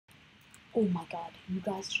Oh my god, you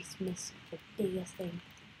guys just missed the biggest thing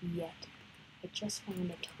yet. I just found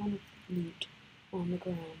a ton of loot on the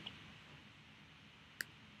ground.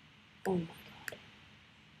 Oh my god.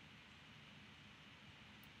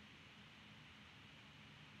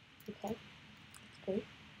 Okay, that's great.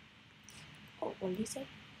 Oh, what did he say?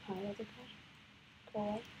 Hi, other guy. Go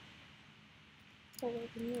away. Go away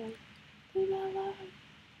from you. Leave me alone.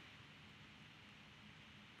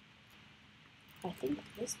 I think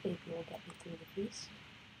this baby will get me through the feast.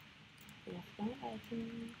 And if not, I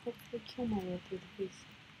can hopefully kill my way through the feast.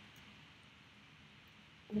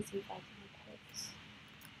 Let me see if I can repair this.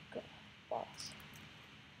 Good. Boss.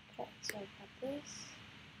 Okay, so I've got this.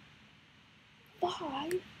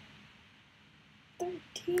 5?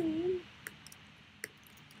 13?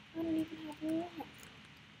 I don't even have 1.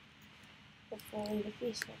 Hopefully the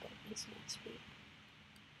feast will get me some XP.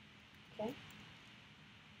 Okay.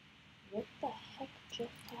 What the heck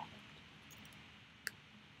just happened?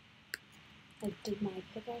 Like, did my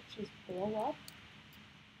pickaxe just blow up?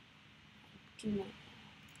 I do not know.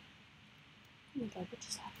 Oh my god, what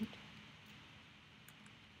just happened?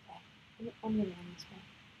 Okay, I'm gonna run this way.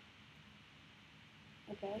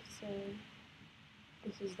 Okay, so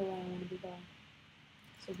this is the way I want to be going.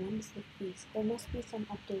 So when's the feast? There must be some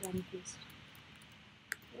update on the feast.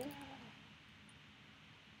 Yeah.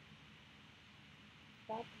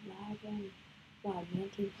 Stop lagging. Wow, 19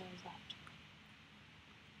 players left.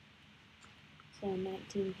 So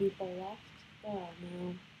 19 people left. Oh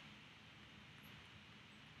no.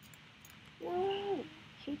 No! I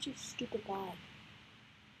hate you, stupid guy.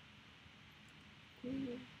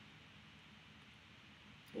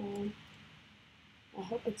 I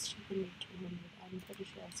hope it's 200, 200. I'm pretty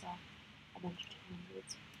sure I saw a bunch of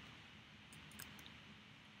 200s.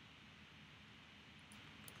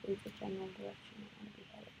 This is the general direction I want to be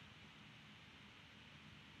headed.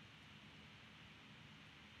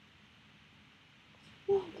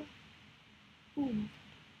 Oh god. Oh my god.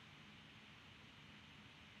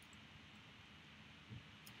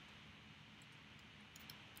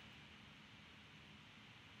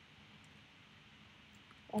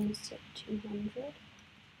 Almost at 200.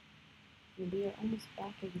 And we are almost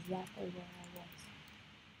back exactly where I was.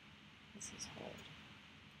 This is hard.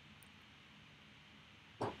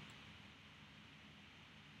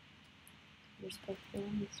 We're supposed to go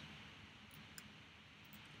on this way.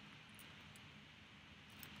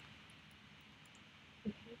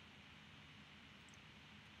 Okay.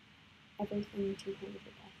 Everything 200,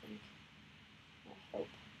 I think. I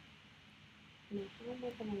hope. Now, how am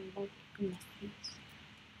I going to look in the face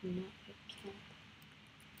and not get killed?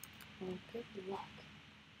 Well, good luck.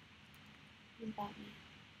 What does that mean?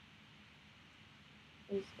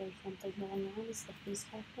 Is there something going on? Is the feast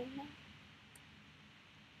happening now?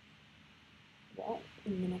 Well,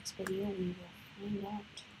 in the next video we will find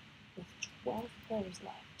out. With 12 players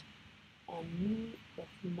left, and me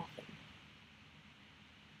with nothing.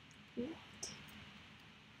 What?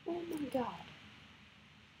 Oh my god.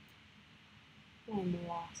 I'm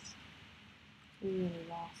lost. I'm really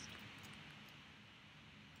lost.